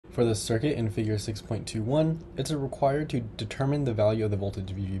For this circuit in figure 6.21, it's required to determine the value of the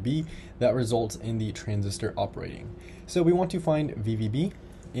voltage VVB that results in the transistor operating. So we want to find VVB,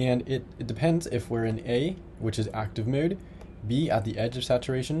 and it depends if we're in A, which is active mode, B at the edge of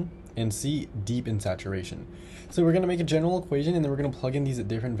saturation, and C deep in saturation. So we're going to make a general equation, and then we're going to plug in these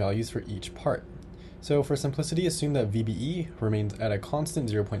different values for each part. So for simplicity, assume that VBE remains at a constant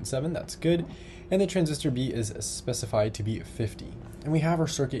 0.7, that's good, and the transistor B is specified to be 50. And we have our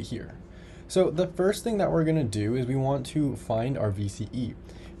circuit here. So the first thing that we're going to do is we want to find our VCE,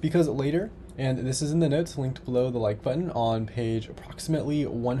 because later, and this is in the notes linked below the like button, on page approximately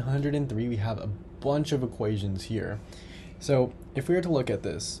 103, we have a bunch of equations here. So if we were to look at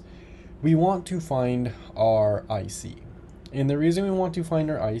this, we want to find our IC. And the reason we want to find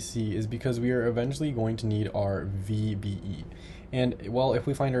our IC is because we are eventually going to need our VBE. And well, if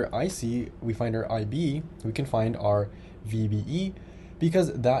we find our IC, we find our IB, we can find our VBE,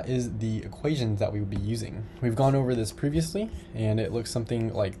 because that is the equations that we will be using. We've gone over this previously, and it looks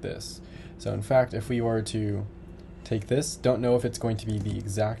something like this. So in fact, if we were to take this, don't know if it's going to be the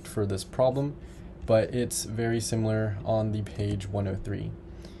exact for this problem, but it's very similar on the page 103.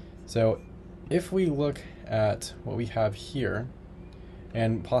 So if we look at what we have here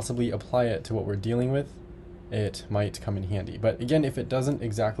and possibly apply it to what we're dealing with, it might come in handy. But again, if it doesn't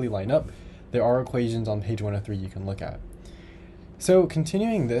exactly line up, there are equations on page 103 you can look at. So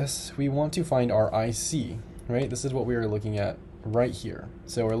continuing this, we want to find our IC, right? This is what we are looking at right here.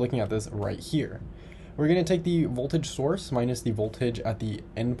 So we're looking at this right here. We're going to take the voltage source minus the voltage at the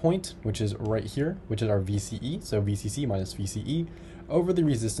endpoint, which is right here, which is our VCE. So VCC minus VCE over the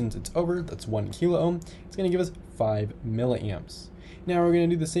resistance it's over, that's 1 kilo ohm. It's going to give us 5 milliamps. Now we're going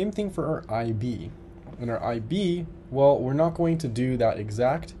to do the same thing for our IB. And our IB, well, we're not going to do that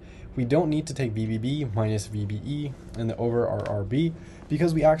exact. We don't need to take VBB minus VBE and the over our RB,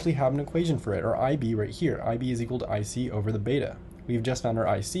 because we actually have an equation for it, our IB right here. IB is equal to IC over the beta. We've just found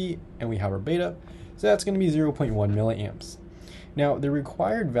our IC and we have our beta, so that's going to be 0.1 milliamps. Now the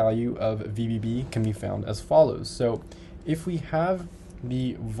required value of VBB can be found as follows. So if we have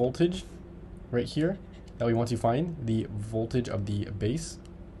the voltage right here that we want to find, the voltage of the base,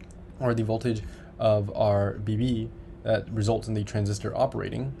 or the voltage of our BB that results in the transistor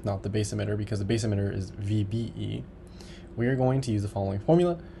operating, not the base emitter, because the base emitter is VBE, we are going to use the following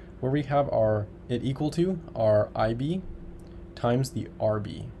formula where we have it equal to our IB times the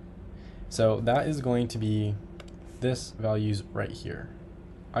RB. So that is going to be this values right here,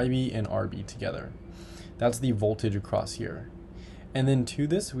 IB and RB together. That's the voltage across here. And then to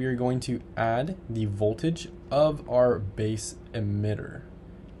this, we are going to add the voltage of our base emitter.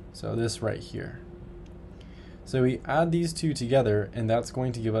 So this right here. So we add these two together, and that's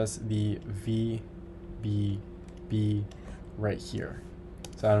going to give us the VBB right here.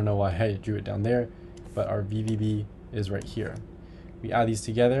 So I don't know why I drew it down there, but our VBB is right here. We add these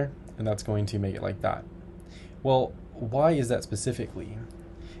together, and that's going to make it like that. Well, why is that specifically?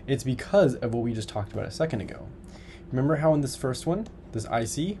 It's because of what we just talked about a second ago. Remember how in this first one, this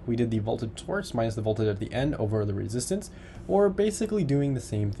IC, we did the voltage source minus the voltage at the end over the resistance? We're basically doing the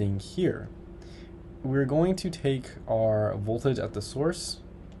same thing here. We're going to take our voltage at the source,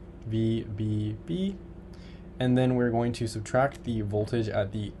 VBB, and then we're going to subtract the voltage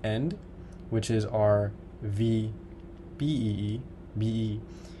at the end, which is our VBE,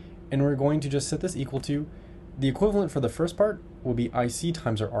 and we're going to just set this equal to, the equivalent for the first part will be IC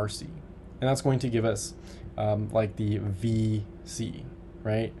times our RC, and that's going to give us like the VC,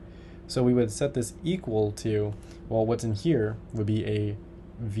 right? So we would set this equal to, well, what's in here would be a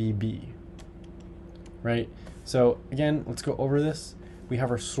VB, right? So again, let's go over this. We have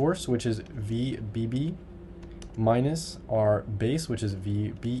our source, which is VBB, minus our base, which is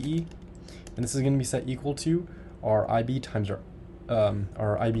VBE, and this is going to be set equal to our IB times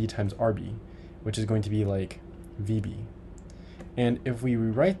our IB times RB, which is going to be like VB. And if we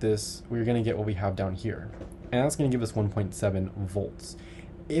rewrite this, we're going to get what we have down here, and that's going to give us 1.7 volts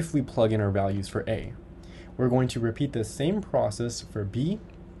if we plug in our values for A. We're going to repeat the same process for B.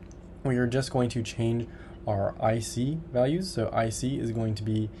 We are just going to change our IC values. So IC is going to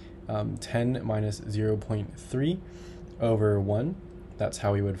be 10 minus 0.3 over 1. That's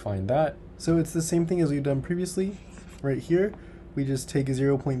how we would find that. So it's the same thing as we've done previously. Right here, we just take a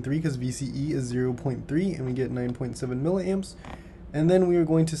 0.3 because VCE is 0.3, and we get 9.7 milliamps. And then we are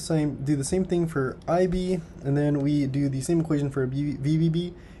going to do the same thing for IB, and then we do the same equation for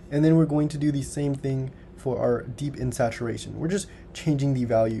VBB, and then we're going to do the same thing for our deep in saturation. We're just changing the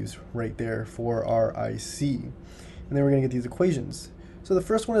values right there for our IC. And then we're going to get these equations. So So the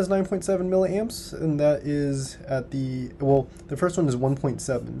first one is 9.7 milliamps, and that is at the, well, the first one is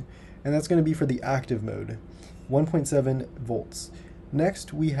 1.7, and that's going to be for the active mode, 1.7 volts.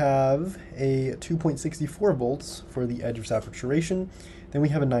 Next, we have a 2.64 volts for the edge of saturation. Then we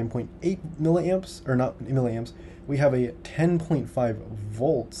have a 9.8 milliamps, or not milliamps, we have a 10.5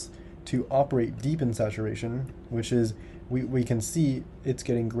 volts to operate deep in saturation, which is, we can see it's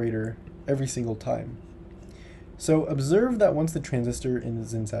getting greater every single time. So observe that once the transistor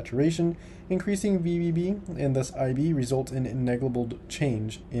is in saturation, increasing VBB and thus IB results in negligible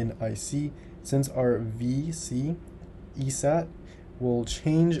change in IC, since our VC ESAT will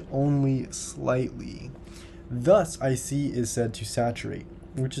change only slightly. Thus, IC is said to saturate,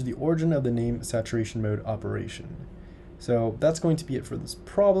 which is the origin of the name saturation mode operation. So that's going to be it for this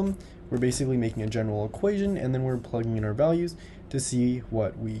problem. We're basically making a general equation, and then we're plugging in our values to see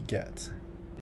what we get.